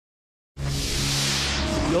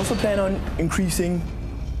We also plan on increasing.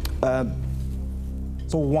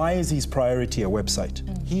 So why is his priority a website?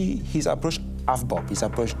 He's approached AFBOP, he's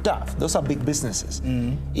approached DAF. Those are big businesses.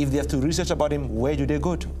 If they have to research about him, where do they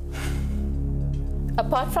go to?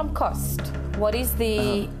 Apart from cost, what is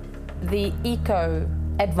the eco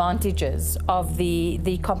advantages of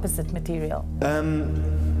the composite material?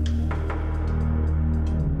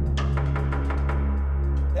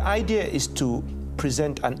 The idea is to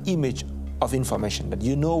present an image of information that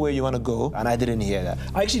you know where you want to go, and I didn't hear that.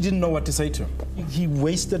 I actually didn't know what to say to him. He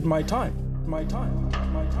wasted my time.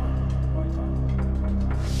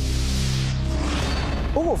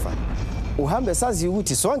 Ukufa uhambe sazi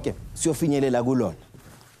ukuthi sonke siyofinyelela kulona.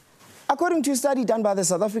 According to a study done by the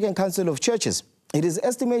South African Council of Churches, it is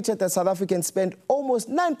estimated that South Africans spend almost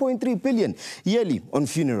 9.3 billion yearly on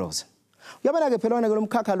funerals. Uyabona ke phela wona ke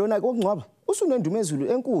lomkhakha lona kokungcwaba usunendumo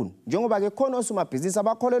ezulu enkulu njengoba ke khona osomabhizinisi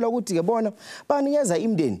abakholelwa ukuthi ke bona banikeza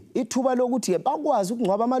imndeni ithuba lokuthi ke bakwazi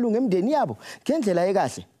ukungcwaba amalungu emndeni yabo ngendlela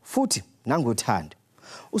ekahle futhi nangothando.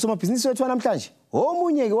 Usomabhizinisi wethu namhlanje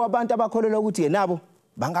omunye ke wabantu abakholelwa ukuthi ke nabo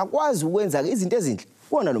bangakwazi ukwenza izinto ezinhle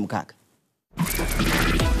wona lomkhakha.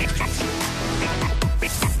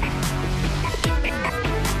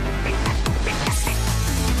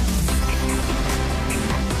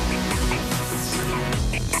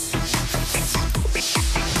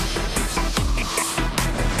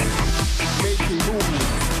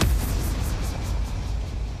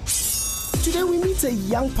 Today we meet a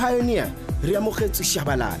young pioneer, Reamogetse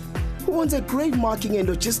Tshabalala, who owns a grave marking and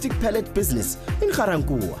logistic pallet business in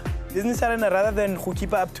Ga-Rankuwa. Business arena, rather than who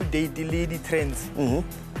keep up to date the trends,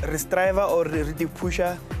 strive or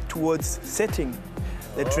pusher towards setting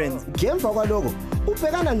the trends. Ngemva kwaloko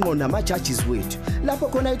ubhekana ngqo nama-judges wethu lapho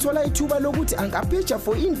khona ithola ithuba lokuthi angapitcha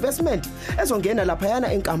for investment ezongena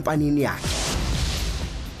laphayana enkampanini yakhe.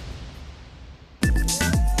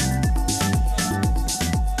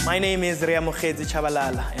 My name is Reamogetse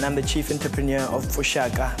Tshabalala, and I'm the chief entrepreneur of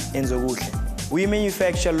Pfuxaka Enzokuhle. We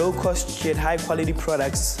manufacture low-cost yet high-quality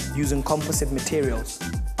products using composite materials.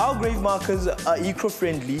 Our grave markers are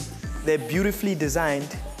eco-friendly, they're beautifully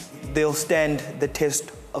designed, they'll stand the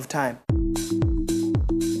test of time.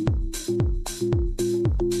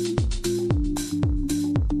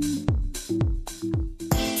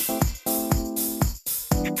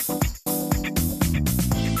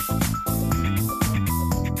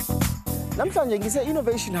 Namhlanje ngise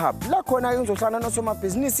Innovation Hub la khona ngizohlana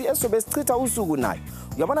nosomabhizinisi esobe sichitha usuku nayo.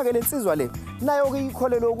 Uyabona ke lensizwa le nayo ke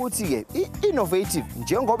ikholelo ukuthi ke innovative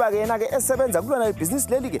njengoba ke yena ke esebenza kulona ibhizinisi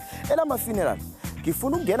leli ke elama funeral.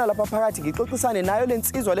 Ngifuna ukungena lapha phakathi ngixoxisane nayo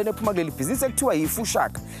lensizwa lena ephuma kuleli ibhizinisi ekuthiwa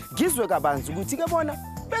yiPfuxaka. Ngizwe kabanzi ukuthi ke bona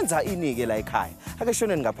benza ini ke la ekhaya. Ake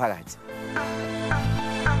shoneni ngaphakathi.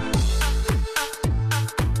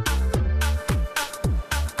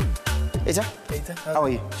 Eja? How are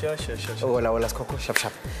you? Sure. Hola, Skoko,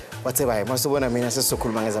 sharp. What's it about? Must have won a minute so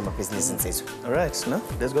cool man my business in Sesu. All right, no,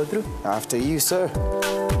 let's go through. After you, sir.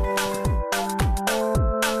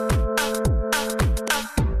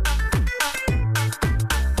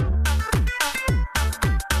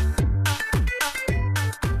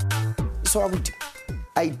 So I would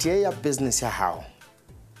idea your business how?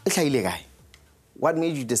 What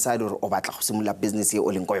made you decide or batla similar business here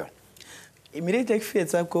all in Koyon? Immediately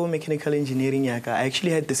after I mechanical engineering, I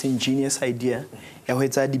actually had this ingenious idea. I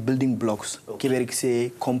had the building blocks,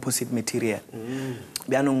 say composite material.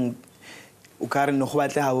 Bianong ukare no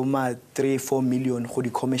khwatla ha boma 3-4 million go di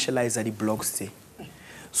commercialize the blocks.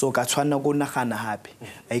 So ka tshwana go nagana hape.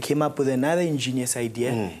 I came up with another ingenious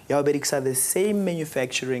idea. Ya berikisa the same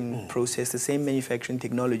manufacturing process, the same manufacturing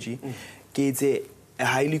technology. It's a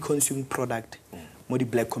highly consumed product for the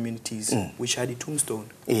black communities, which are the tombstone.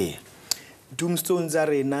 Tombstones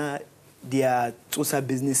arena, their tsosa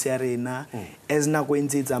business arena, as na go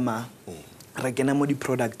into zama. Rakena mo di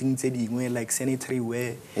product like sanitary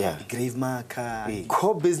ware, grave marker.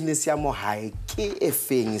 Core business ya mo high ke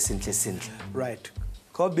efeng simple. Right.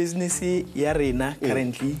 Core business ya arena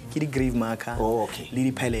currently ki di grave marker. Oh, okay.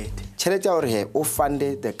 Lily pallet. Chelete ya ore o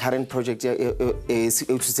funded the current project is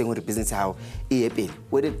the business how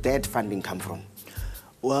where did that funding come from?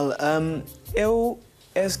 Well,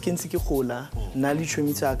 as kinsi ki khola na le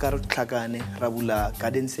tshomisa ka re tlhakane rabula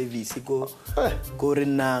garden service go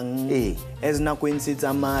renang as na go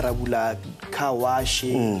ntsetsa ma rabula car wash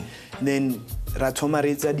then ra thoma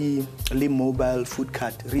retsa di le mobile food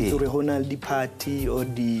cart re tsore hona di party or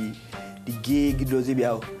di gig do ze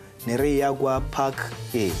biao ne re ya kwa park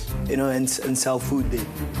you know and sell food there.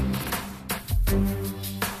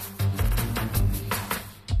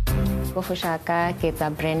 Pfuxaka gets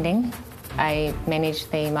our branding. I manage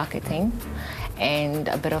the marketing, and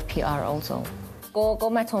a bit of PR also. Go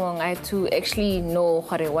Matomong, I had to actually know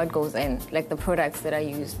what goes in, like the products that I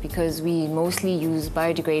use, because we mostly use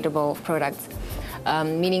biodegradable products,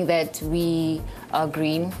 meaning that we are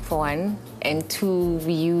green for one, and two,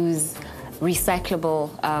 we use recyclable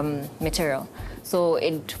material. So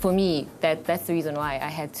for me, that's the reason why I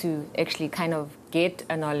had to actually kind of get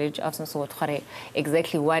a knowledge of some sort,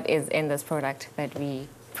 exactly what is in this product that we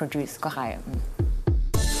produce.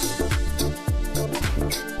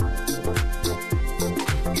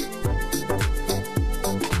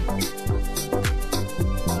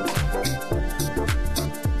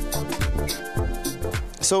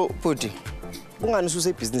 So, Puti, ungani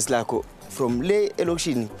ususe business lakho from le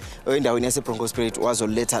elokishini endaweni yase Bonngoe Spirit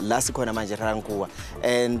wazoletha la sikhona manje Ga-Rankuwa,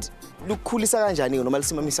 and lukhulisa kanjani noma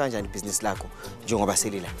lisimamisa kanjani business lakho njengoba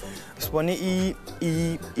selila? Sibone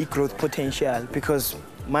I growth potential because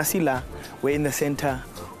masila we're in the center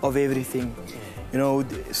of everything. You know,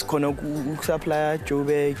 sikhona ukusupplya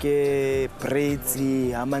jobeke, breads,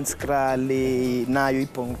 amanskrale, nayo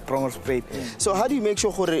Bonngoe Spirit. So how do you make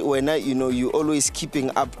sure when you always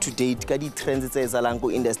keeping up to date ka di trends tse zalang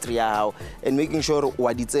go industry ya hao and making sure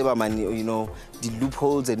wa di tseba man, the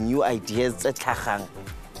loopholes and new ideas tse tlhagang?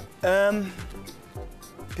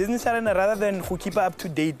 Business arena, rather than who keep up to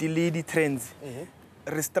date the trends,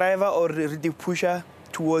 strive or pusher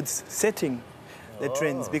towards setting the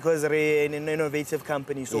trends, because we're an innovative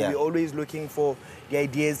company, so we're always looking for the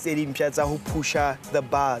ideas who push the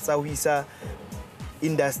bar, so we sa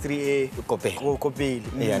industry kopeli.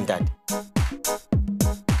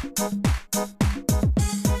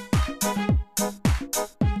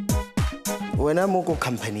 When I'm a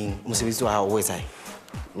company,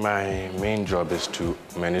 my main job is to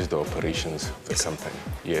manage the operations of the company.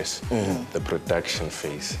 Yes, the production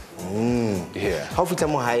phase. Yeah. How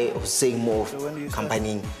more high saying more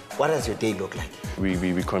company? What does your day look like?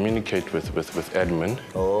 We communicate with admin.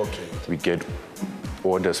 Oh, okay. We get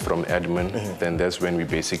orders from admin. Then that's when we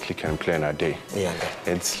basically can plan our day. Yeah.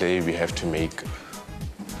 Let's say we have to make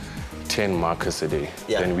 10 markers a day.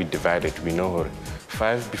 Yeah. Then we divide it. We know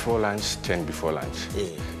 5 before lunch, 10 before lunch.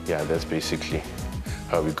 Yeah, that's basically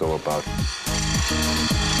how we go about it.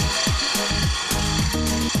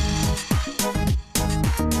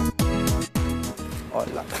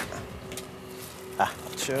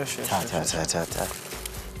 Sure.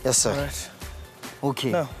 Yes, sir. All right.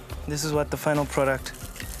 Okay. Now, this is what the final product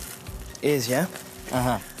is, yeah?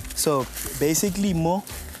 So basically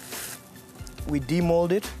we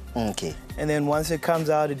demold it. Okay. And then once it comes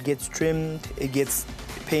out, it gets trimmed, it gets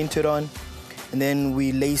painted on, and then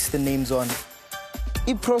we lace the names on.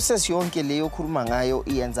 The process yonke leyo khuluma ngayo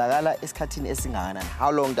iyenzakala esikhathini esingakanani?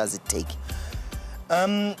 How long does it take?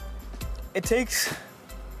 It takes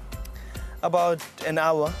about an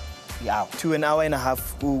hour to an hour and a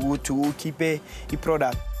half to keep a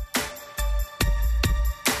product.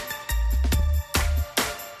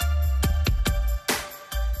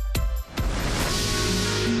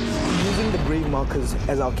 Using the grave markers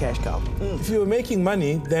as our cash cow. If you were making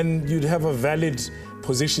money, then you'd have a valid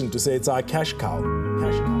position to say it's our cash cow.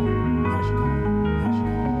 Cash cow. Cash cow.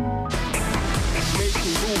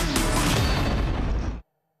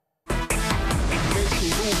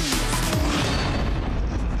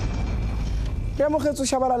 Reamogetse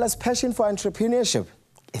Tshabalala's passion for entrepreneurship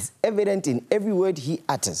is evident in every word he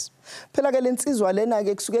utters. Phela ke lensizwa lena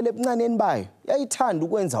ke kusukela ebuncaneni bayo yayithanda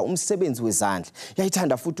ukwenza umsebenzi wezandla,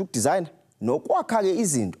 yayithanda futhi ukudesign nokwakha ke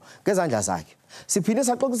izinto ngezandla zakhe. Siphinde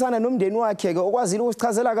saxoxisana nomndeni wakhe ke okwazile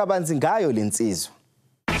ukusichazela kabanzi ngayo lensizwa.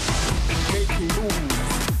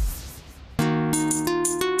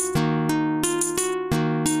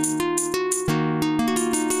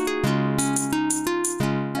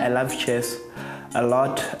 I love chess a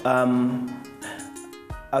lot. I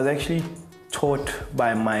was actually taught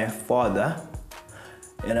by my father.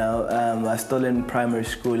 I was still in primary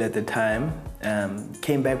school at the time.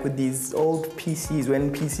 Came back with these old PCs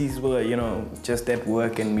when PCs were, just at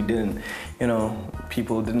work, and we didn't,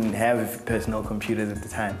 people didn't have personal computers at the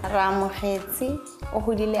time. Reamogetse o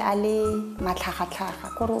hodile a le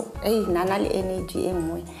matlhagatlhaga kore nana le energy e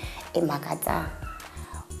nngwe e makatsang.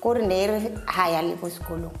 Kore ne re ha ya le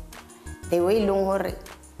sekolong. The way long hore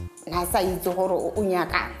na sa itse gore o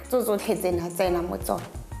nyaka tsotlhe tsena tsena mo tsona.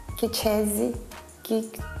 Ke chess, ke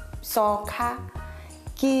soccer,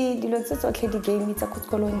 ke dilo tsotlhe di game tsa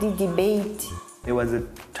sekolong di debate. There was a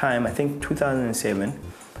time, I think 2007,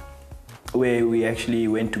 where we actually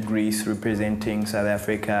went to Greece representing South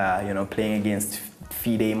Africa, playing against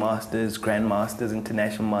FIDE masters, grandmasters,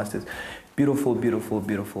 international masters. Beautiful, beautiful,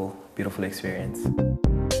 beautiful, beautiful experience.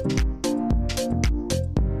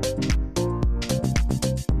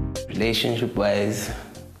 Relationship-wise,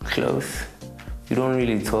 close. We don't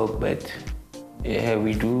really talk, but yeah,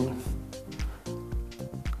 we do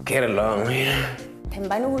get along.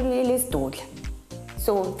 Thembani ulile sidudla.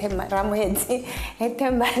 So Reamogetse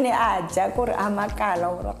Thembani aja kur amakala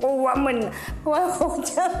ora kuwa mina wa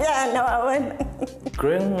uchabana wabona.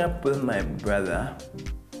 Growing up with my brother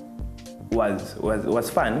was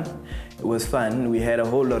fun. It was fun. We had a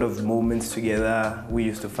whole lot of moments together. We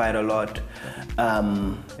used to fight a lot,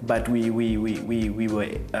 but we were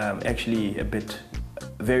actually a bit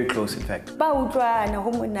very close, in fact. Ba utlwana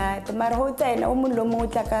ho monate mara ho tsena o mong lo mong o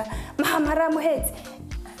tla ka mama Reamogetse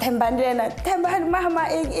Thembani lena Thembani mama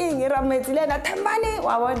eng Reamogetse lena Thembani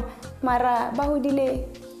wa bona mara ba hodile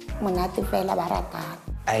monate fela ba ratana.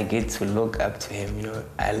 I get to look up to him, you know.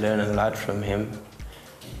 I learn a lot from him.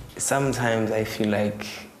 Sometimes I feel like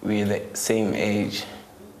we're the same age.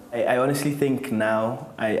 I honestly think now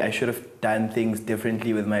I should have done things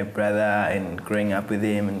differently with my brother and growing up with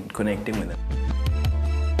him and connecting with him.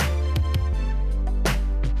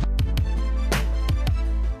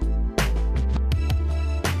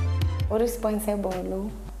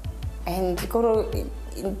 Responsible and koro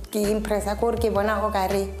ki impressa koro ke bona go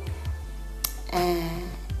kare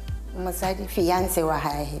mosadi fiance wa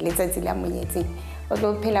hae letsatsi la monyetsi o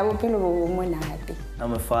tlo phela bophelo bo monate.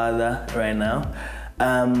 I'm a father right now.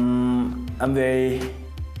 I'm very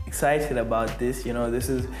excited about this. You know, this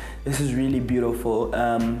is really beautiful.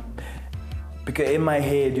 Because in my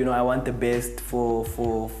head, you know, I want the best for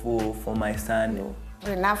my son.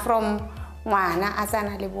 Now from mwana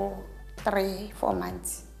asana lebo 3-4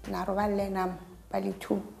 months. Na roba lena bali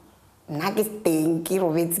 2. Na ke teng ke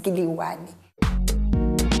robetse ke di 1.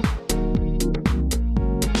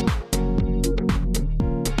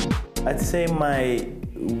 I'd say my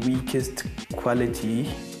weakest quality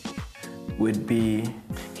would be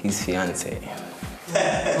his fiance.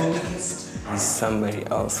 He's somebody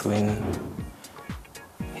else when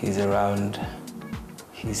he's around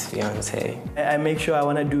his fiance. I make sure I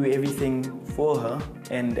want to do everything for her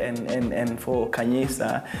and for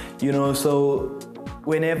Kanyesa, you know, so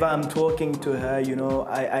whenever I'm talking to her, you know,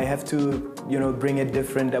 I have to, you know, bring a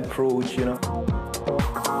different approach, you know.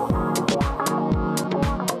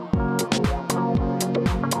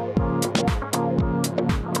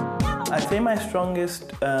 I'd say my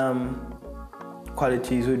strongest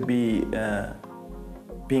qualities would be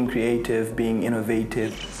being creative, being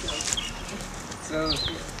innovative.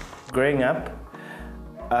 Growing up,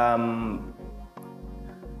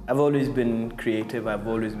 I've always been creative. I've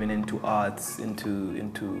always been into arts,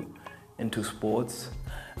 into sports.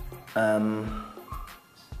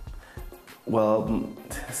 Well,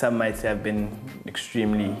 some might say I've been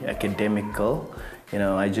extremely academical. You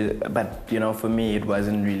know, but you know, for me, it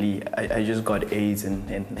wasn't really. I just got A's and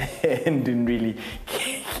didn't really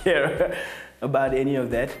care about any of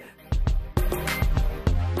that.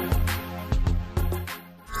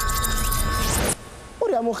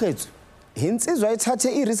 Reamogetse insizwa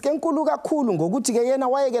ethathe irisk enkulu kakhulu ngokuthi ke yena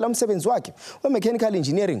wayekela umsebenzi wakhe we-mechanical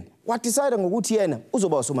engineering wadecide ngokuthi yena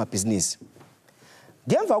uzoba usomabhizinisi.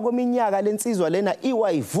 Ngemva kweminyaka lensizwa lena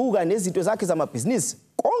iwayivuka nezinto zakhe zamabhizinisi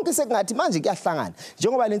konke sekungathi manje kuyahlangana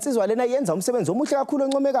njengoba lensizwa lena yenza umsebenzi omuhle kakhulu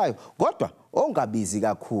oncomekayo kodwa ongabizi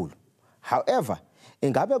kakhulu. However,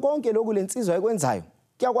 ingabe konke lokhu lensizwa ekwenzayo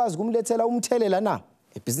kuyakwazi kumlethela umthelela na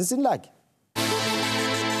ebhizinisini lakhe?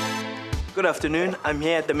 Good afternoon. I'm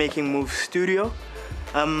here at the Making Moves studio.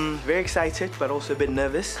 I'm very excited, but also a bit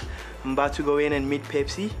nervous. I'm about to go in and meet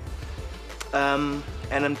Pepsi. And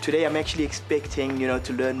today I'm actually expecting, you know,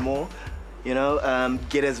 to learn more, you know,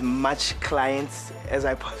 get as much clients as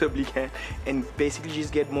I possibly can, and basically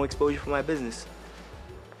just get more exposure for my business.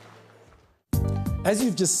 As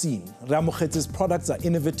you've just seen, Reamogetse products are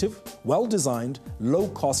innovative, well-designed,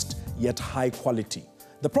 low-cost, yet high quality.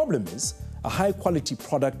 The problem is, a high-quality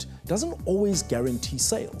product doesn't always guarantee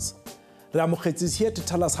sales. Reamogetse is here to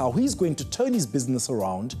tell us how he's going to turn his business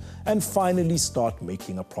around and finally start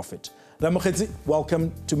making a profit. Reamogetse,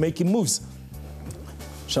 welcome to Making Moves.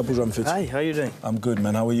 Hi, how are you doing? I'm good,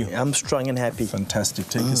 man. How are you? I'm strong and happy. Fantastic.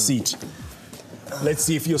 Take a seat. Let's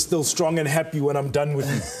see if you're still strong and happy when I'm done with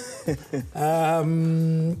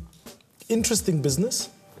you. Interesting business.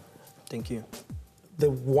 Thank you. The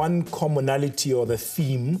one commonality or the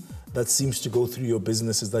theme that seems to go through your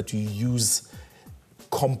business is that you use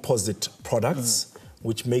composite products,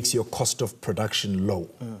 which makes your cost of production low.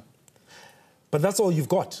 But that's all you've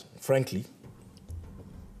got, frankly.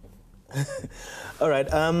 All right.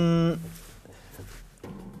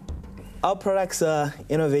 Our products are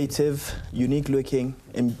innovative, unique looking,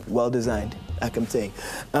 and well designed, like I'm saying.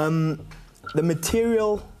 The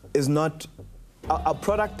material is not our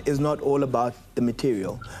product is not all about the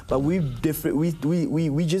material, but we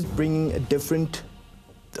just bringing a different.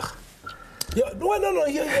 Yeah, no.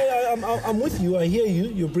 I'm with you. I hear you.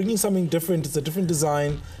 You're bringing something different. It's a different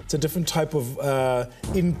design. It's a different type of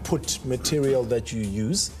input material that you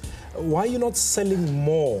use. Why are you not selling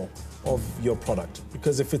more of your product?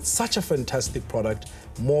 Because if it's such a fantastic product,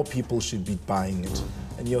 more people should be buying it,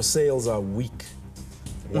 and your sales are weak.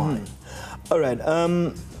 Why? All right.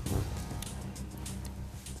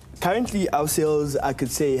 Currently, our sales, I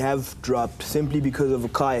could say, have dropped simply because of a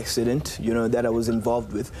car accident, that I was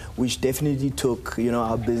involved with, which definitely took,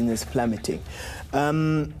 our business plummeting.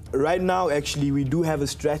 Right now, actually, we do have a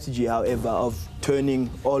strategy, however, of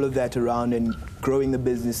turning all of that around and growing the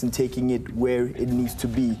business and taking it where it needs to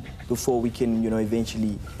be before we can,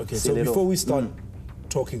 eventually sell it off. Before we start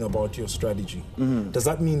talking about your strategy, does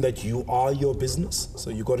that mean that you are your business? So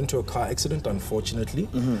you got into a car accident, unfortunately,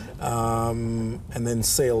 and then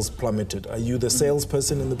sales plummeted. Are you the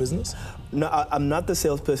salesperson in the business? No, I'm not the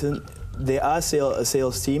salesperson. There are a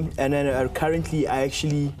sales team, and then currently I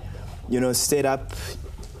actually, set up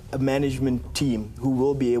a management team who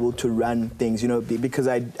will be able to run things, because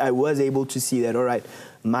I was able to see that, all right,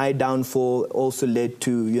 my downfall also led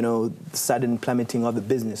to, sudden plummeting of the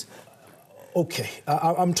business. Okay,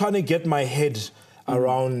 I'm trying to get my head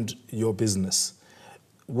around your business.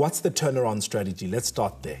 What's the turnaround strategy? Let's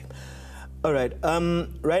start there. All right.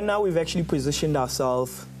 Right now, we've actually positioned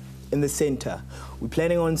ourselves in the center. We're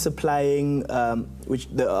planning on supplying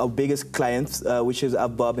our biggest clients, which is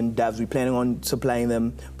Bob and Doves. We're planning on supplying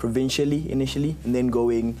them provincially initially, and then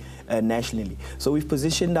going nationally. So we've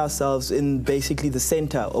positioned ourselves in basically the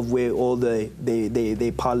center of where all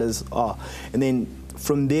the parlors are, and then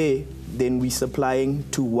from there, then we're supplying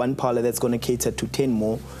to one parlor that's going to cater to 10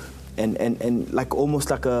 more, and like almost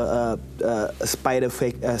like a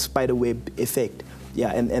spider web effect.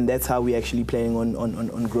 Yeah, and that's how we're actually planning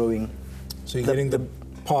on growing. So you're getting the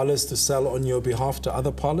parlors to sell on your behalf to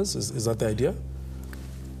other parlors? Is that the idea?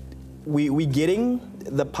 We're getting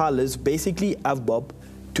the parlors, basically Avbob,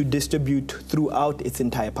 to distribute throughout its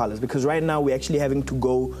entire parlors, because right now we're actually having to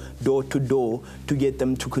go door to door to get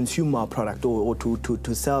them to consume our product or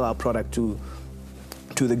to sell our product to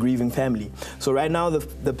the grieving family. So right now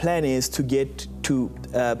the plan is to get to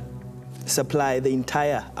supply the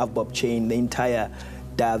entire Avbob chain, the entire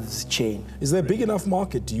Doves chain. Is there a big enough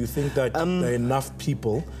market? Do you think that there are enough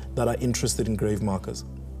people that are interested in grave markers?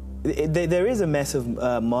 There is a massive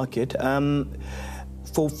market.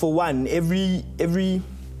 For one, every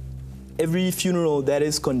funeral that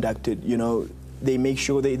is conducted, they make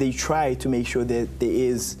sure they try to make sure that there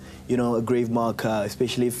is, a grave marker,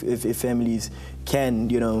 especially if families can,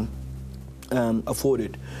 afford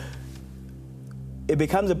it. It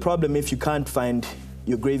becomes a problem if you can't find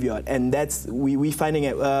your graveyard, and that's we finding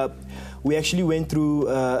it. We actually went through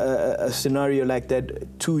a scenario like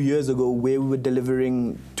that 2 years ago, where we were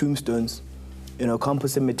delivering tombstones,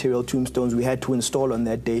 composite material tombstones. We had to install on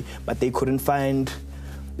that day, but they couldn't find,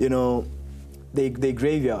 their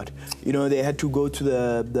graveyard. They had to go to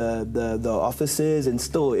the offices, and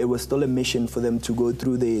it was still a mission for them to go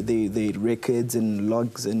through the records and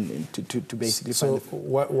logs and to basically find it. So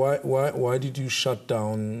why did you shut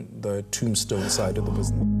down the tombstone side of the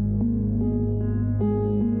business?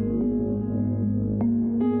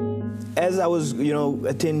 As I was,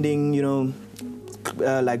 attending,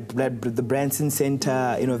 like the Branson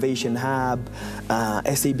Center, Innovation Hub,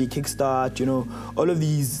 SAB Kickstart, all of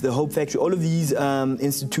these, the Hope Factory, all of these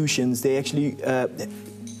institutions, they actually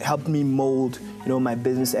helped me mold, my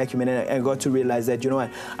business acumen, and I got to realize that,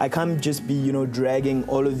 I can't just be, dragging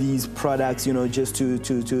all of these products, just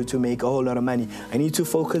to make a whole lot of money. I need to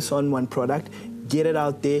focus on one product, get it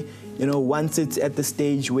out there, once it's at the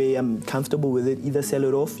stage where I'm comfortable with it, either sell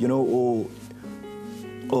it off, or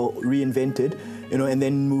reinvent it, and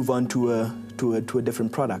then move on to a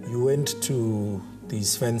different product. You went to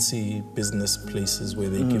these fancy business places where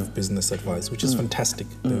they give business advice, which is fantastic.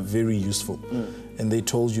 They're very useful. And they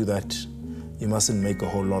told you that you mustn't make a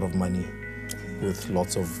whole lot of money with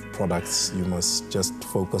lots of products. You must just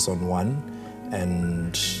focus on one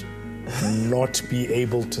and not be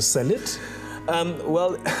able to sell it.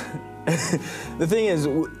 Well, the thing is,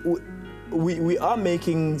 we are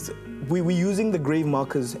making... We're using the grave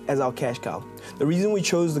markers as our cash cow. The reason we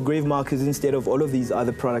chose the grave markers instead of all of these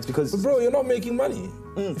other products, because... But bro, you're not making money.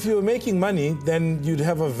 If you were making money, then you'd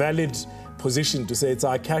have a valid position to say it's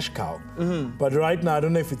our cash cow. But right now, I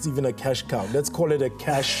don't know if it's even a cash cow. Let's call it a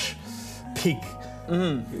cash pig.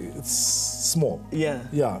 It's small. Yeah.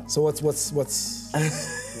 Yeah. So what's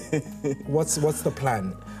the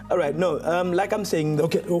plan? All right, no, like I'm saying...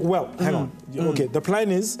 Okay, well, hang on. Okay, the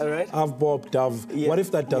plan is all right. Bob, Dove. Yeah. What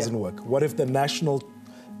if that doesn't work? What if at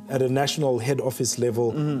a national head office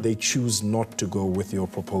level, they choose not to go with your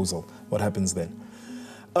proposal? What happens then?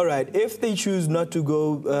 All right, if they choose not to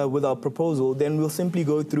go with our proposal, then we'll simply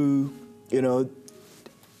go through,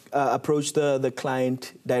 approach the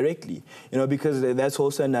client directly, because that's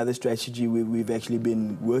also another strategy we've actually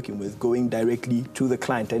been working with, going directly to the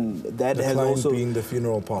client. And that the has client also... being the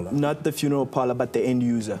funeral parlor? Not the funeral parlor, but the end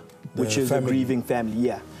user, which is the grieving family.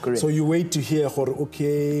 Yeah, correct. So you wait to hear,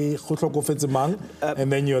 okay,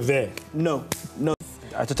 and then you're there? No.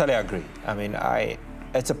 I totally agree. I mean,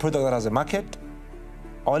 it's a product that has a market.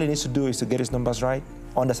 All he needs to do is to get his numbers right,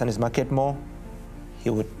 understand his market more.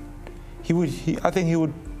 I think he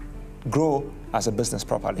would grow as a business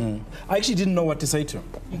properly. I actually didn't know what to say to him.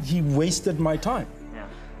 He wasted my time.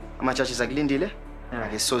 Amachachi sakulindile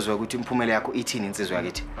ake sizozwa ukuthi imphumela yakho ithini insizwa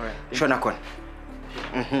yakithi. Shona khona.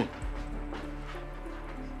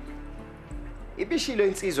 Ibishilo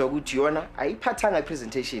insizwa ukuthi yona ayiphathanga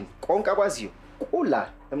ipresentation. Konke akwaziyo kula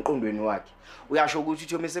emqondweni wakhe. Uyasho ukuthi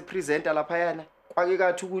uthi umese presenter lapha yana kwake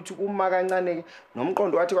kathi ukuthi kuma kancane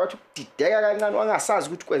nomqondo wathi ukudideka kancane wangasazi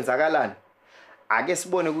ukuthi kwenzakalani. Ake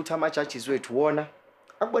sibone ukuthi ama-judges wethu wona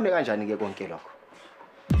akubone kanjani ke konke lokho.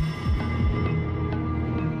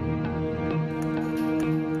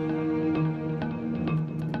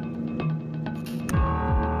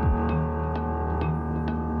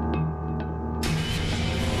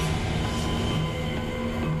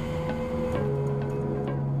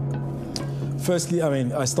 Firstly,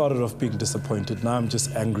 I started off being disappointed. Now I'm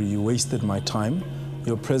just angry. You wasted my time.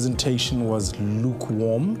 Your presentation was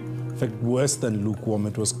lukewarm. In fact, worse than lukewarm,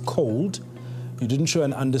 it was cold. You didn't show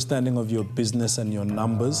an understanding of your business and your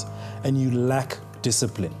numbers, and you lack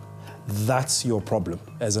discipline. That's your problem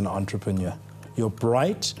as an entrepreneur. You're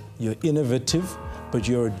bright, you're innovative, but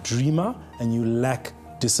you're a dreamer and you lack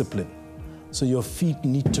discipline. So your feet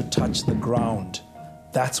need to touch the ground.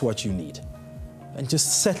 That's what you need. And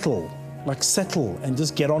just settle and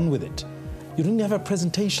just get on with it. You didn't have a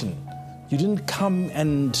presentation. You didn't come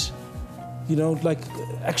and,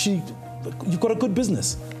 actually, you've got a good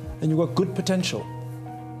business and you've got good potential,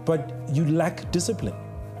 but you lack discipline.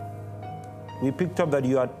 We picked up that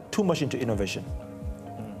you are too much into innovation.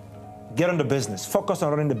 Get on the business, focus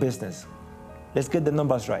on running the business. Let's get the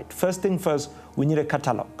numbers right. First thing first, we need a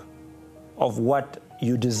catalog of what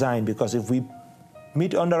you design, because if we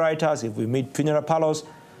meet underwriters, if we meet funeral parlors,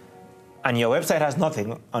 and your website has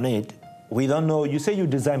nothing on it, we don't know. You say you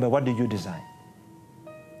design, but what did you design?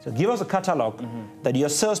 So give us a catalog that your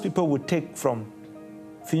salespeople would take from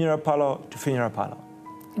funeral parlor to funeral parlor.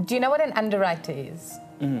 Do you know what an underwriter is?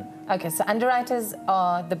 Okay, so underwriters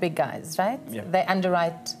are the big guys, right? Yeah. They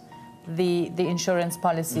underwrite the insurance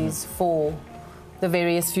policies for the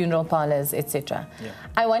various funeral parlors, etc. Yeah.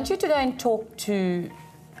 I want you to go and talk to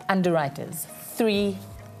underwriters, 3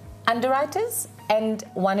 underwriters and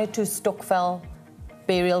 1 or 2 Stokvel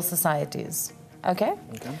burial societies, okay?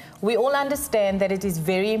 We all understand that it is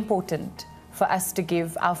very important for us to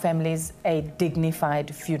give our families a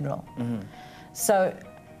dignified funeral. So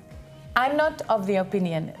I'm not of the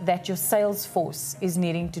opinion that your sales force is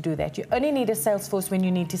needing to do that. You only need a sales force when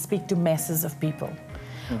you need to speak to masses of people.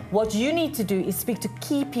 What you need to do is speak to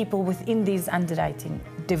key people within these underwriting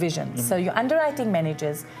divisions. So your underwriting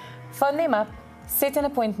managers, phone them up, set an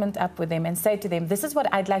appointment up with them and say to them, this is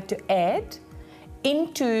what I'd like to add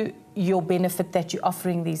into your benefit that you're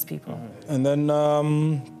offering these people. And then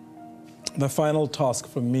the final task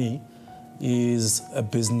for me is a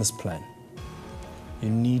business plan. You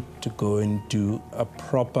need to go and do a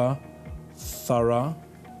proper, thorough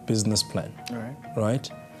business plan. Right?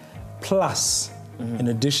 Plus, in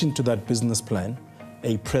addition to that business plan,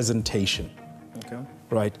 a presentation.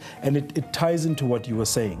 Right? And it ties into what you were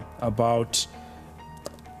saying about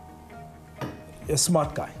a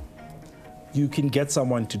smart guy. You can get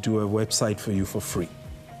someone to do a website for you for free.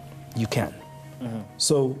 You can.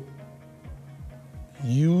 So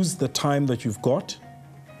use the time that you've got.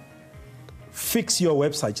 Fix your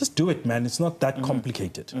website. Just do it, man. It's not that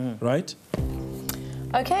complicated, right?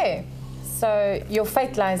 Okay, so your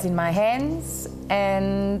fate lies in my hands,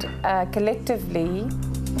 and collectively,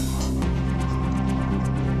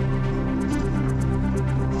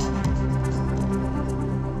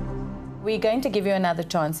 we're going to give you another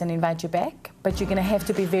chance and invite you back, but you're going to have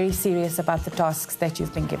to be very serious about the tasks that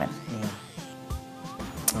you've been given.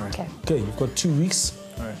 All right. Okay, you've got 2 weeks.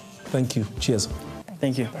 All right. Thank you. Cheers.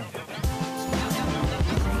 Thank you.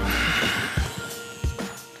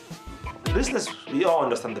 Business, we all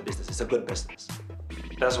understand the business. It's a good business.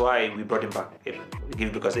 That's why we brought him back,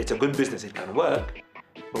 because it's a good business, it can work,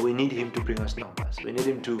 but we need him to bring us numbers. We need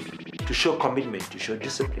him to show commitment, to show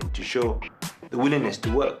discipline, to show the willingness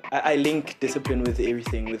to work. I link discipline with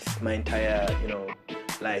everything, with my entire,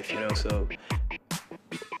 life, so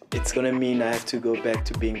it's gonna mean I have to go back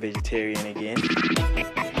to being vegetarian again.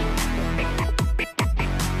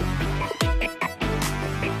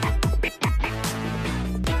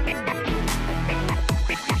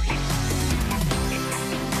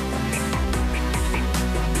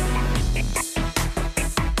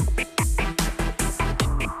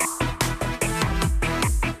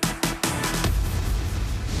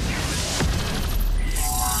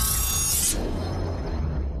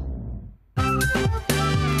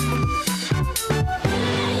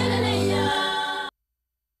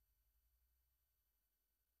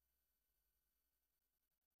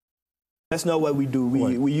 That's not what we do.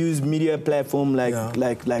 We use media platform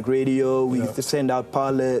like radio. We send out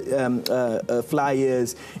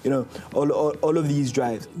flyers. All of these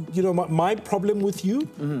drives. My problem with you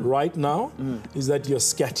right now is that you're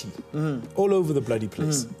scatty all over the bloody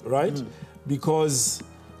place, right? Because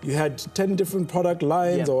you had 10 different product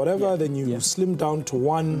lines or whatever, then you slimmed down to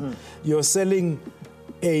one. You're selling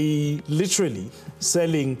literally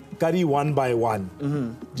selling curry one by one,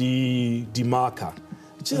 the marker.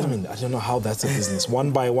 I mean, I don't know how that's a business.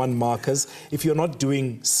 One by one markers. If you're not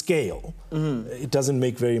doing scale, it doesn't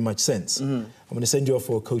make very much sense. I'm going to send you off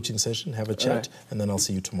for a coaching session, have a chat, and then I'll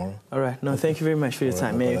see you tomorrow. All right. No, thank you very much for your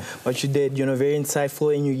time, man. What you did, very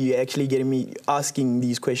insightful, and you actually getting me asking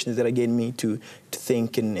these questions that are getting me to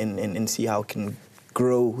think and see how I can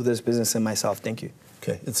grow this business and myself. Thank you.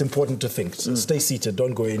 Okay, it's important to think. So stay seated,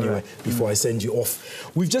 don't go anywhere before I send you off.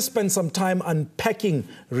 We've just spent some time unpacking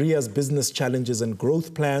Ria's business challenges and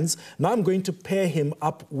growth plans. Now I'm going to pair him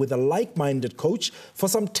up with a like-minded coach for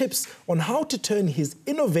some tips on how to turn his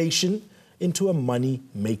innovation into a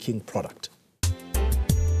money-making product.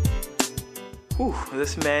 Ooh,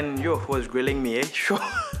 this man, was grilling me, eh? Sure.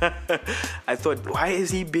 I thought, why is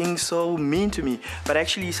he being so mean to me? But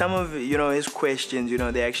actually, some of, his questions,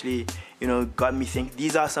 they actually, got me thinking.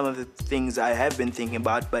 These are some of the things I have been thinking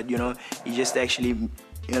about, but, he just actually,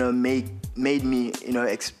 made me,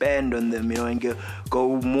 expand on them, and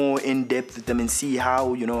go more in depth with them and see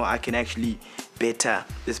how, I can actually better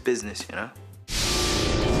this business,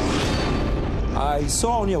 I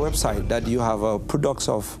saw on your website that you have products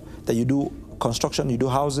that you do construction, you do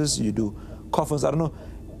houses, you do coffins. I don't know.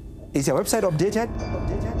 Is your website updated?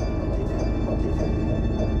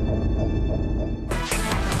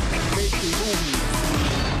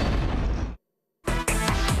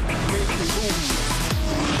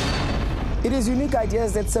 It is unique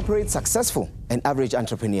ideas that separate successful and average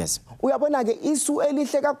entrepreneurs. Uyabona-ke isu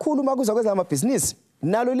elihle kakhulu makuza kwezamabhizinisi.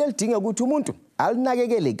 Nalo lelidinga ukuthi umuntu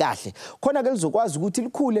alinakekele kahle khona ke lizokwazi ukuthi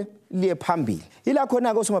likhule liye phambili. Ila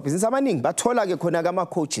khona ke osomabhizinisi amaningi bathola ke khona ke ama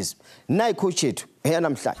coaches. Nayi coach yethu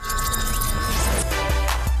eyanamhlanje.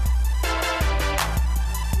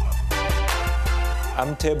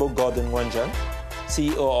 I'm Tebo Gordon Wanjan,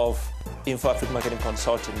 CEO of Info Africa Marketing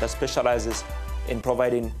Consulting that specializes in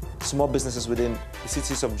providing small businesses within the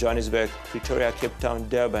cities of Johannesburg, Pretoria, Cape Town,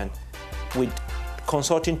 Durban with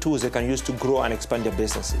consulting tools they can use to grow and expand their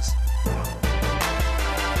businesses.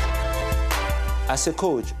 As a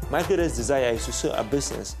coach, my greatest desire is to see a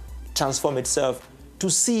business transform itself, to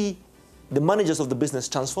see the managers of the business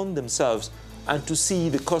transform themselves, and to see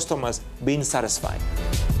the customers being satisfied.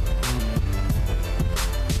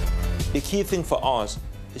 The key thing for us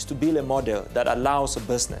is to build a model that allows a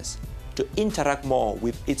business to interact more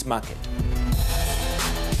with its market.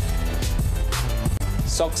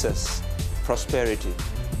 Success, prosperity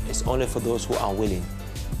is only for those who are willing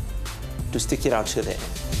to stick it out to the end.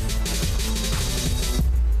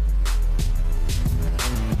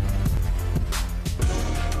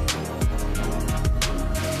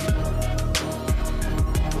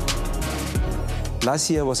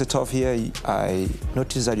 Last year was a tough year. I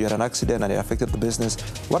noticed that you had an accident and it affected the business.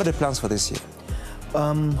 What are the plans for this year?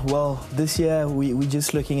 Well, this year we're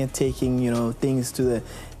just looking at taking things to the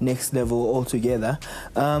next level altogether.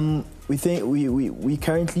 We think we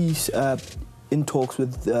currently in talks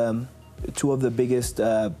with two of the biggest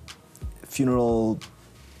funeral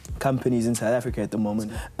companies in South Africa at the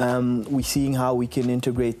moment. We're seeing how we can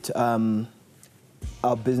integrate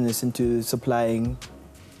our business into supplying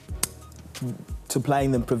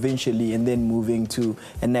them provincially and then moving to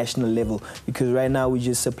a national level, because right now we're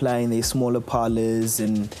just supplying the smaller parlors,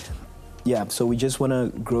 and so we just want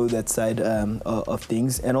to grow that side of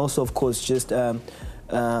things, and also of course just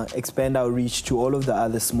expand our reach to all of the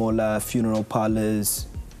other smaller funeral parlors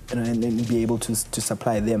and be able to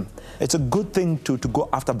supply them. It's a good thing to go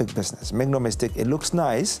after big business. Make no mistake, it looks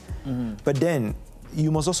nice, but then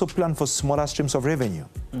you must also plan for smaller streams of revenue,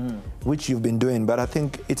 which you've been doing. But I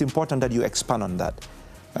think it's important that you expand on that.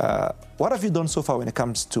 What have you done so far when it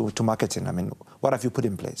comes to marketing? I mean, what have you put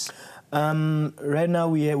in place? Right now,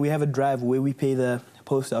 we have a drive where we pay the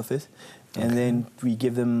post office, and then we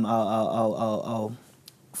give them our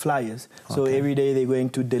flyers. So every day they're going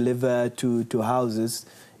to deliver to houses,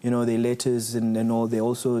 their letters and all. They're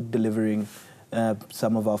also delivering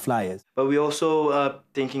some of our flyers. But we're also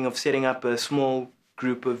thinking of setting up a small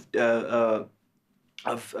group of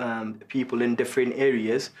people in different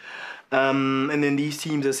areas. And then these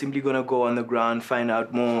teams are simply going to go on the ground, find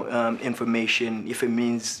out more information, if it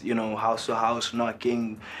means, house to house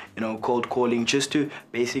knocking, cold calling, just to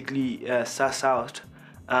basically suss out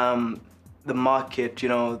the market,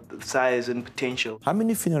 the size and potential. How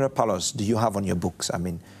many funeral parlors do you have on your books? I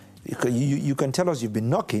mean, you can tell us you've been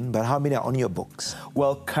knocking, but how many are on your books?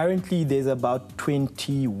 Well, currently there's about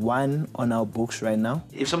 21 on our books right now.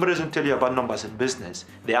 If somebody doesn't tell you about numbers in business,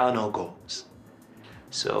 there are no goals.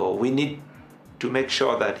 So we need to make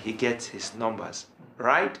sure that he gets his numbers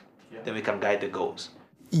right, then we can guide the goals.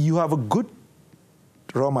 You have a good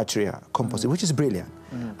raw material, composite, which is brilliant.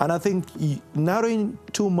 And I think narrowing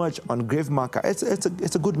too much on grave marker, it's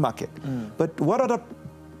a good market. But what other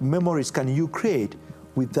memories can you create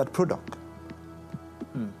with that product?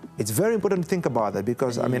 It's very important to think about that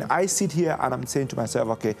because, I mean, I sit here and I'm saying to myself,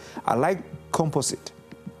 okay, I like composite.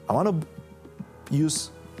 I want to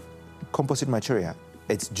use composite material.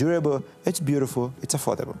 It's durable, it's beautiful, it's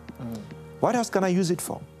affordable. What else can I use it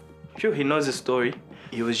for? Sure, he knows the story.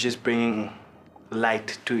 He was just bringing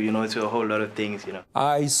light to, to a whole lot of things,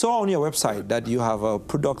 I saw on your website that you have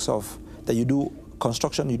products that you do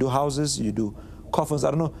construction, you do houses, you do coffins,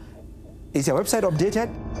 I don't know. Is your website updated?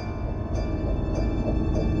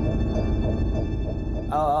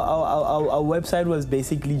 Our website was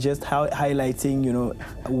basically just highlighting,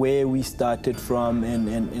 where we started from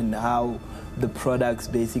and how the products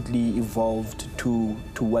basically evolved to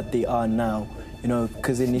what they are now.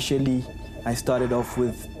 Because initially I started off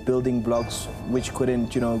with building blocks which couldn't,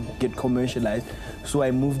 get commercialized. So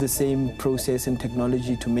I moved the same process and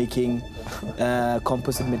technology to making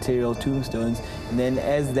composite material tombstones. And then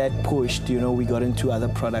as that pushed, we got into other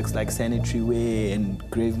products like sanitary ware and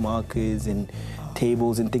grave markers and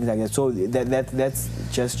tables and things like that. So that's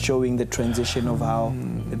just showing the transition of how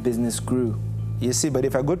the business grew. You see, but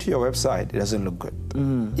if I go to your website, it doesn't look good.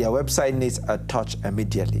 Your website needs a touch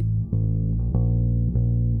immediately.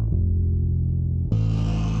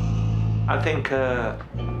 I think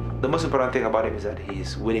the most important thing about him is that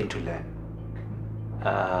he's willing to learn.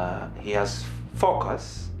 He has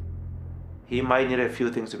focus. He might need a few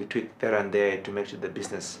things to be tweaked there and there to make sure the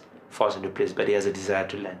business falls into place, but he has a desire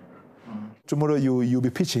to learn. Tomorrow you'll be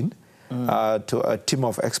pitching to a team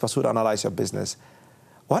of experts who analyze your business.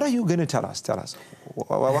 What are you going to tell us? Tell us.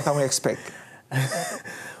 What can we expect?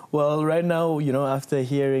 Well, right now, after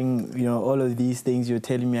hearing, all of these things you're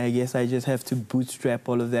telling me, I guess I just have to bootstrap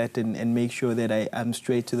all of that and make sure that I'm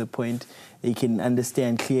straight to the point. They can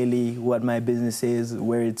understand clearly what my business is,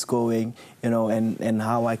 where it's going, and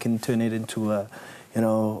how I can turn it into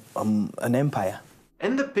an empire.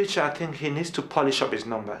 In the pitch, I think he needs to polish up his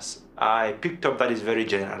numbers. I picked up that he's very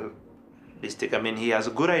generalistic. I mean, he has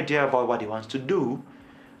a good idea about what he wants to do,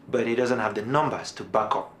 but he doesn't have the numbers to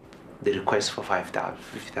back up the request for 5,000,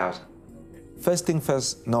 50,000. First thing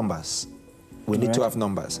first, numbers. We need to have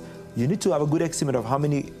numbers. You need to have a good estimate of how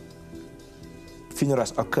many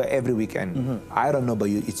funerals occur every weekend. I don't know, but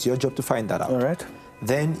it's your job to find that out. All right.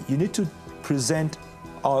 Then you need to present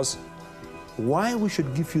us why we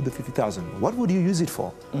should give you the 50,000. What would you use it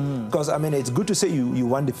for? Because, I mean, it's good to say you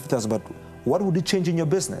want the 50,000, but what would it change in your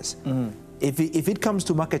business? If it comes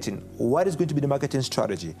to marketing, what is going to be the marketing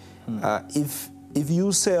strategy? If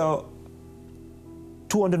you sell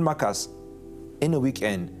 200 markers in a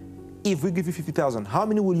weekend, if we give you 50,000, how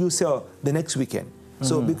many will you sell the next weekend?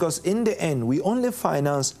 So, because in the end, we only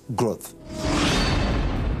finance growth.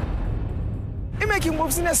 Making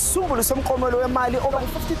moves in a sumulu somkomelo wemali over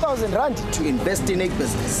 50,000 rand to invest in a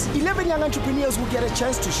business. 11 young entrepreneurs will get a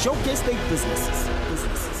chance to showcase their businesses.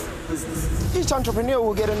 Each entrepreneur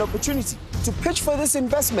will get an opportunity to pitch for this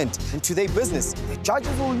investment into their business. The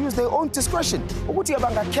judges will use their own discretion. We'll go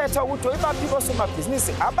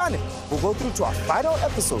through to a final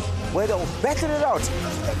episode where they will battle it out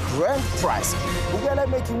for a grand prize. We'll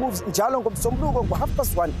be making moves in Jalong of Somblugo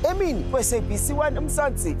 1:30 Emini for SABC 1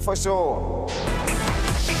 Msansi for sure.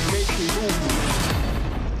 Making moves.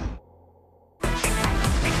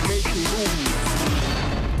 Making moves.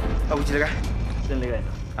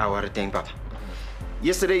 Our thing, Papa.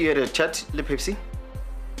 Yesterday you had a chat with Pepsi.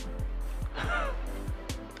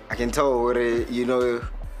 I can tell, you know,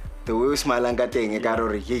 the way you smile and got thing,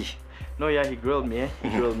 No, yeah, he grilled me, eh? He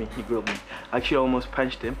grilled me. Actually, I almost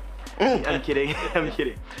punched him. I'm kidding.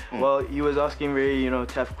 Well, he was asking very,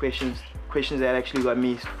 tough questions that actually got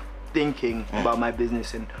me thinking about my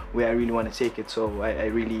business and where I really want to take it. So I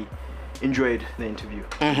really enjoyed the interview.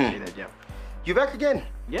 Say that, yeah. You back again?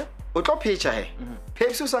 Yeah. O tlo picture he.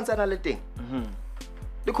 Pepsi santsana le teng.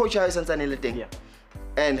 Le coach ha santsana le teng. Yeah.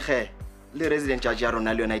 And he le resident judge ya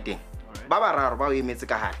rona le yona teng. Ba bararo ba o emetse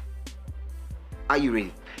ka hare. Are you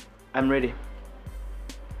ready? I'm ready.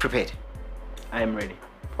 Prepared? I am ready.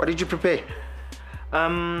 What did you prepare?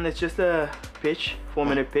 It's just a pitch,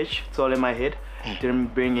 4-minute pitch. It's all in my head.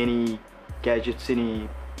 Didn't bring any gadgets, any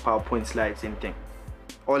PowerPoint slides, anything.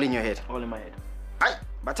 All in your head? All in my head. Aye,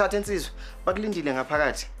 bathatha insizwa. Bakulindile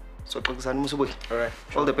ngaphakathi. So xoxisana umusubuki. All right.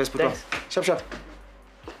 All the best, Putwa. Sharp.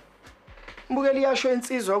 Mbukeli yasho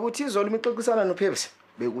insizwa ukuthi izolo imixoxisana noPepsi.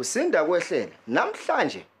 Bekusinda kwehlela.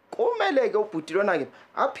 Namhlanje kumeleke ubhuti lona ke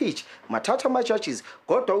apitch mathatha ama judges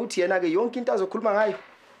kodwa uthi yena ke yonke into azokhuluma ngayo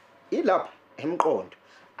ilapha emqondo.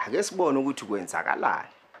 Ake sibone ukuthi kwenzakalani.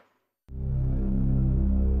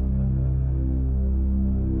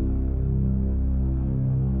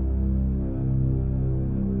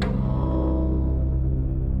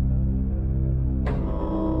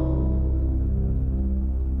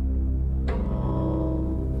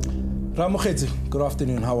 Reamogetse, good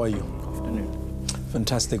afternoon. How are you? Afternoon.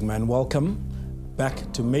 Fantastic, man. Welcome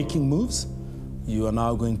back to Making Moves. You are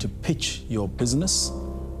now going to pitch your business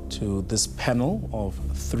to this panel of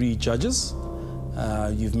 3 judges.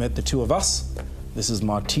 You've met the 2 of us. This is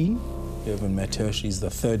Martine. You haven't met her. She's the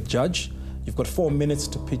 3rd judge. You've got 4 minutes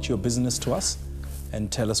to pitch your business to us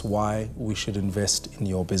and tell us why we should invest in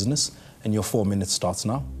your business. And your 4 minutes starts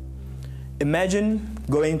now. Imagine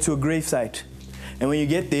going to a gravesite, and when you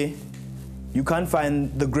get there, you can't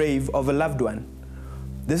find the grave of a loved one.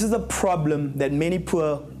 This is a problem that many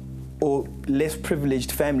poor or less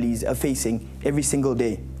privileged families are facing every single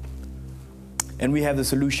day. And we have the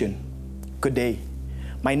solution. Good day.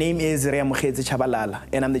 My name is Reamogetse Tshabalala,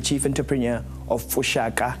 and I'm the chief entrepreneur of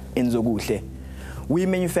Pfuxaka Enzokuhle. We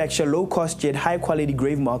manufacture low-cost yet high-quality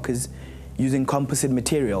grave markers using composite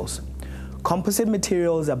materials. Composite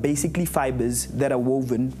materials are basically fibers that are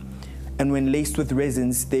woven, and when laced with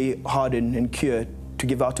resins, they harden and cure to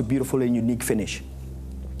give out a beautiful and unique finish.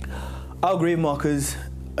 Our grave markers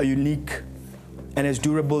are unique and as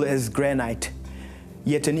durable as granite,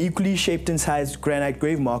 yet an equally shaped and sized granite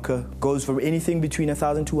grave marker goes from anything between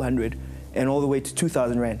 1,200 and all the way to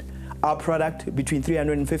 2,000 Rand. Our product between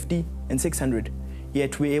 350 and 600,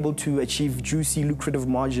 yet we're able to achieve juicy, lucrative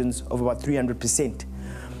margins of about 300%.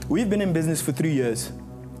 We've been in business for 3 years,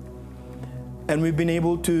 and we've been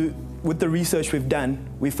able to, with the research we've done,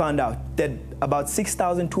 we found out that about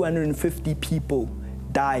 6,250 people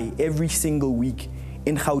die every single week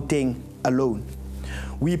in Gauteng alone.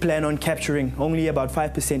 We plan on capturing only about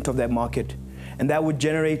 5% of that market, and that would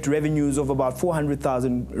generate revenues of about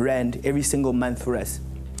 400,000 Rand every single month for us.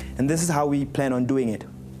 And this is how we plan on doing it.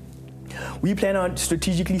 We plan on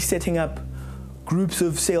strategically setting up groups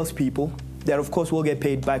of salespeople that of course will get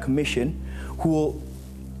paid by commission, who will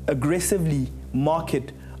aggressively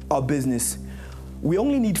market our business. We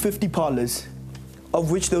only need 50 parlors, of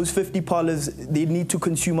which those 50 parlors, they need to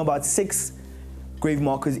consume about 6 grave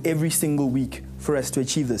markers every single week for us to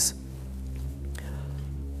achieve this.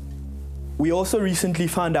 We also recently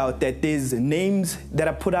found out that there's names that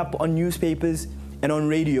are put up on newspapers and on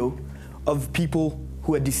radio of people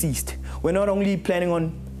who are deceased. We're not only planning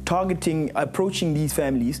on approaching these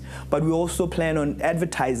families, but we also plan on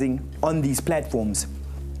advertising on these platforms.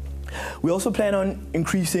 We also plan on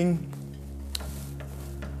increasing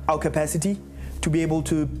our capacity to be able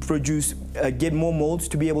to produce, get more molds,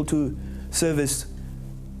 to be able to service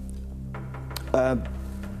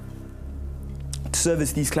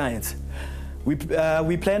these clients. We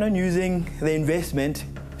plan on using the investment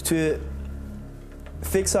to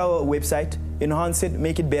fix our website, enhance it,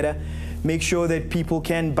 make it better, make sure that people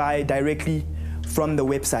can buy directly from the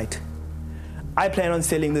website. I plan on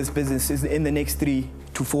selling this business in the next 3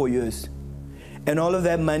 to 4 years. And all of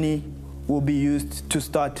that money will be used to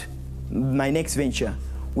start my next venture,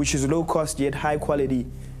 which is low cost yet high quality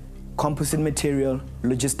composite material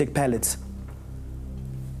logistic pallets.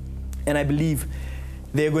 And I believe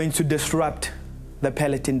they're going to disrupt the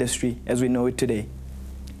pallet industry as we know it today.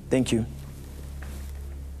 Thank you.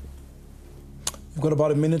 You've got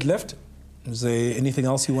about a minute left. Is there anything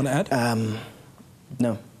else you want to add?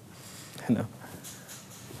 No.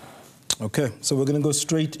 Okay, so we're going to go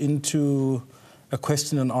straight into a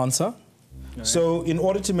question and answer. Right. So in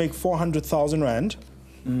order to make 400,000 Rand,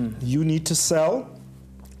 you need to sell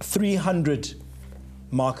 300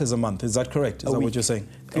 markers a month. Is that correct? Is that what you're saying?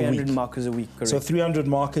 300 markers a week, correct. So 300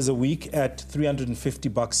 markers a week at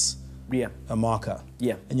 $350 a marker.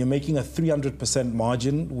 Yeah. And you're making a 300%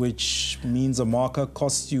 margin, which means a marker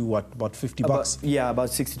costs you what, about $50? Yeah, about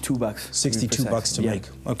 $62. $62 to make,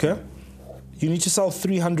 okay? You need to sell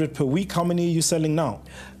 300 per week. How many are you selling now?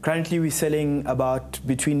 Currently, we're selling about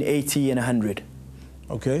between 80 and 100.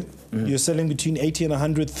 Okay. You're selling between 80 and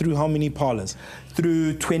 100 through how many parlors?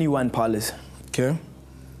 Through 21 parlors. Okay.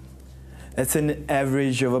 That's an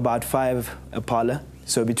average of about 5 a parlor.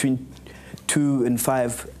 So between 2 and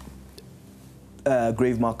 5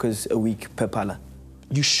 grave markers a week per parlor.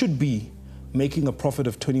 You should be making a profit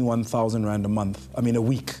of 21,000 Rand a month, a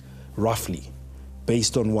week, roughly,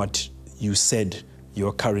 based on what you said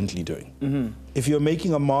you're currently doing. If you're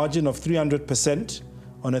making a margin of 300%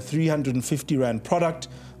 on a 350 Rand product,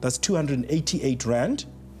 that's 288 Rand,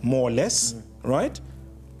 more or less, right?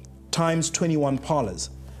 Times 21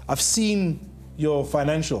 parlors. I've seen your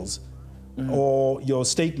financials or your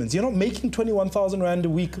statements. You're not making 21,000 Rand a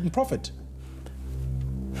week in profit.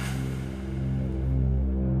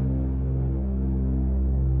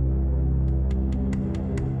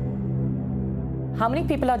 How many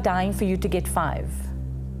people are dying for you to get 5?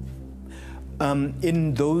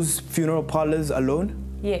 In those funeral parlors alone?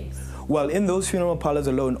 Yes. Well, in those funeral parlors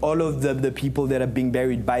alone, all of the people that are being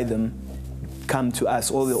buried by them come to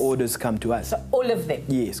us. All the orders come to us. So all of them?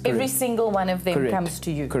 Yes, correct. Every single one of them Correct. comes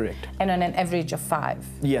to you? Correct. And on an average of 5?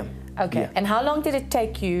 Yeah. Okay. Yeah. And how long did it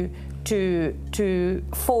take you to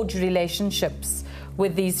forge relationships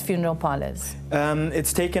with these funeral parlors?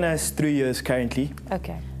 It's taken us 3 years currently.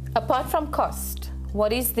 Okay. Apart from cost,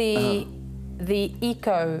 what is the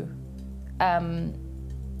eco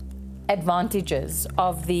advantages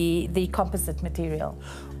of the composite material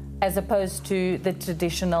as opposed to the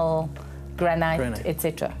traditional granite.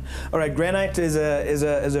 etc.? All right, granite is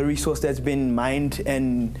a resource that's been mined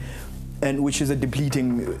and which is a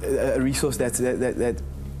depleting resource that's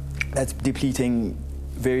depleting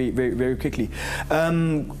very quickly.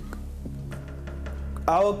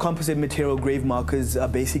 Our composite material grave markers are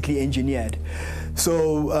basically engineered.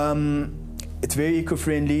 So it's very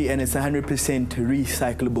eco-friendly and it's 100%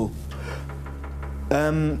 recyclable.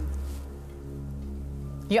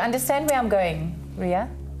 You understand where I'm going, Ria?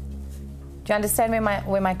 Do you understand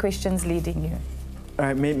where my question's leading you? All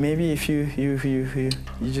right, maybe if you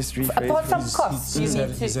just rephrase. Apart from costs, you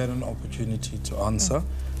need to... Is there an opportunity to answer?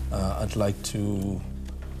 I'd like to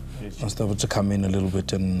ask them to come in a little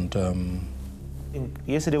bit and...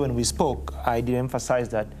 Yesterday when we spoke, I did emphasize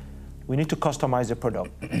that we need to customize the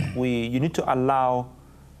product. You need to allow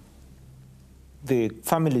the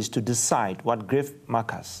families to decide what grave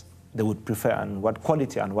markers they would prefer and what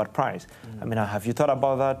quality and what price. I mean, have you thought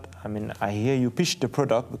about that? I mean, I hear you pitch the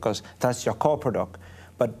product because that's your core product,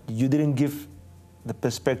 but you didn't give the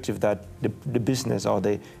perspective that the business or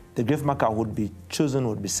the grave marker would be chosen,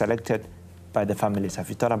 would be selected by the families. Have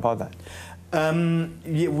you thought about that?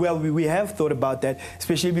 Yeah, well, we have thought about that,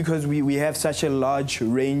 especially because we have such a large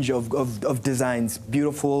range of designs,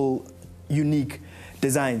 beautiful, unique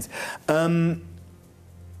designs.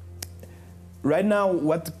 Right now,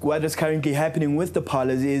 what is currently happening with the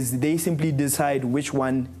parlors is they simply decide which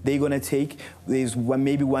one they're going to take. There's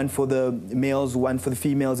maybe one for the males, one for the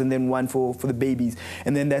females, and then one for the babies.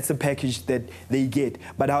 And then that's the package that they get.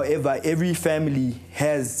 But however, every family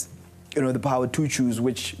has, the power to choose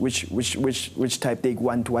which type they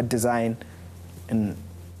want, what design, and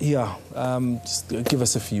yeah, just give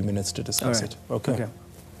us a few minutes to discuss it. Okay.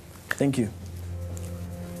 Thank you.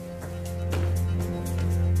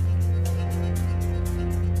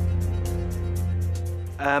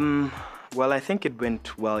 Well, I think it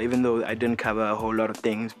went well, even though I didn't cover a whole lot of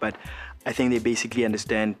things, but I think they basically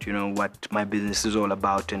understand, what my business is all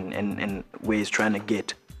about and where it's trying to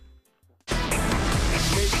get.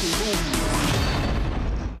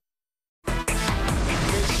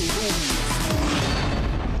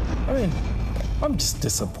 I mean, I'm just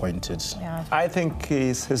disappointed. Yeah. I think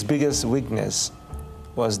his biggest weakness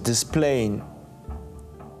was displaying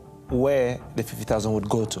where the 50,000 would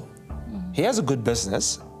go to. He has a good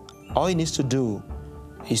business. All he needs to do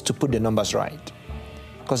is to put the numbers right.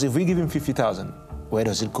 Because if we give him 50,000, where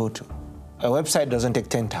does it go to? A website doesn't take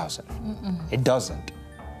 10,000. It doesn't.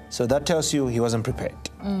 So that tells you he wasn't prepared.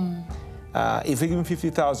 If we give him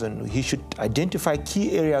 50,000, he should identify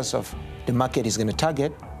key areas of the market he's going to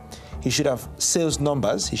target. He should have sales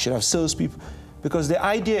numbers. He should have salespeople. Because the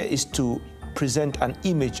idea is to present an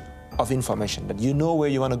image of information, that you know where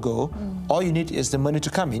you want to go. All you need is the money to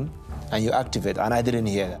come in and you activate, and I didn't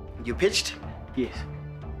hear that. You pitched? Yes.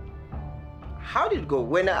 How did it go?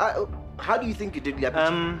 How do you think you did your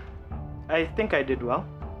pitch? I think I did well.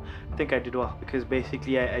 Because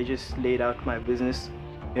basically I just laid out my business,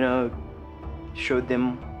 you know, showed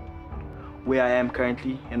them where I am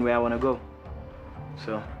currently and where I want to go.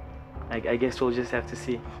 So I guess we'll just have to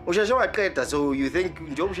see. So you think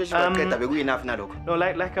enough now? No,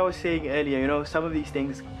 like I was saying earlier, you know, some of these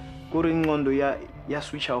things ya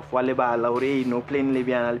switch off walebala or no plain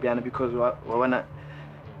lebiana because we wanna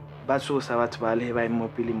but so you know.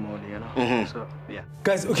 So yeah.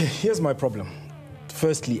 Guys, okay, here's my problem.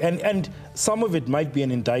 Firstly, and some of it might be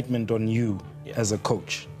an indictment on you as a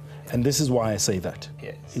coach. And this is why I say that.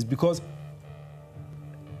 Yes. Is because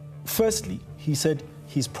firstly, he said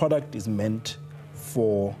his product is meant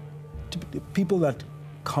for people that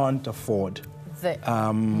can't afford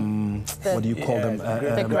what do you call them?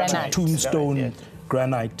 The granite. Tombstone,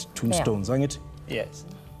 granite tombstones, yeah. It? Yes.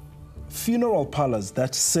 Funeral parlors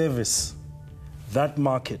that service that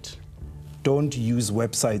market don't use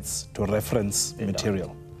websites to reference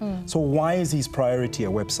material. So why is his priority a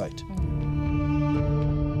website?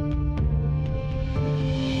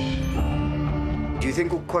 Do you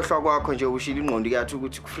think ukukhohlwa kwakho nje ushila ingqondo yathi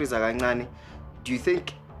ukuthi kufreeza kancane? Do you think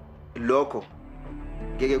lokho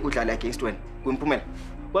ngeke kudlala against wena kwimphumela?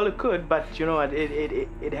 Well, it could, but you know what,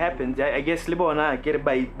 it happens. I guess libona get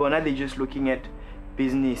by bona they just looking at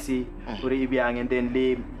business and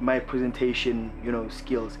then my presentation, you know,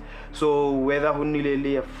 skills. So whether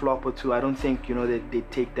hunilele a flop or two, I don't think, you know, that they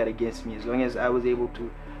take that against me. As long as I was able to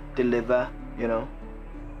deliver, you know,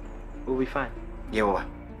 we'll be fine. Yeah.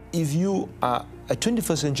 If you are a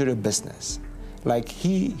 21st century business, like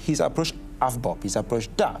he's approached AFBOP, he's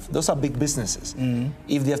approached DAF, those are big businesses.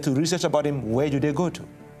 If they have to research about him, where do they go to?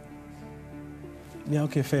 Yeah,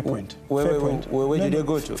 okay, fair point. Where do they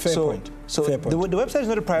go to? Fair point. So fair point. The website is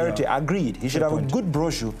not a priority, Yeah. agreed. He should Fair have point. a good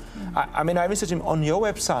brochure. I mean, I researched him on your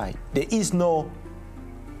website. There is no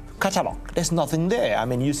catalog. There's nothing there. I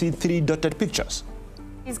mean, you see 3 dotted pictures.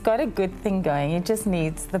 He's got a good thing going. He just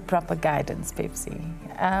needs the proper guidance, Pepsi.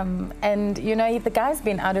 And you know, the guy's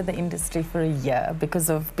been out of the industry for a year because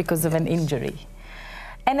of an injury.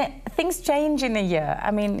 And things change in a year.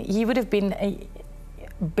 I mean, he would have been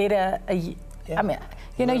better. I mean,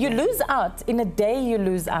 you know, you lose out in a day. You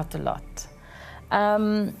lose out a lot.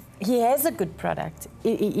 He has a good product.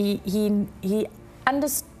 He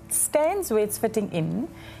understands where it's fitting in.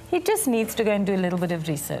 He just needs to go and do a little bit of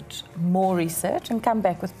research, more research, and come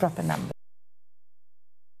back with proper numbers.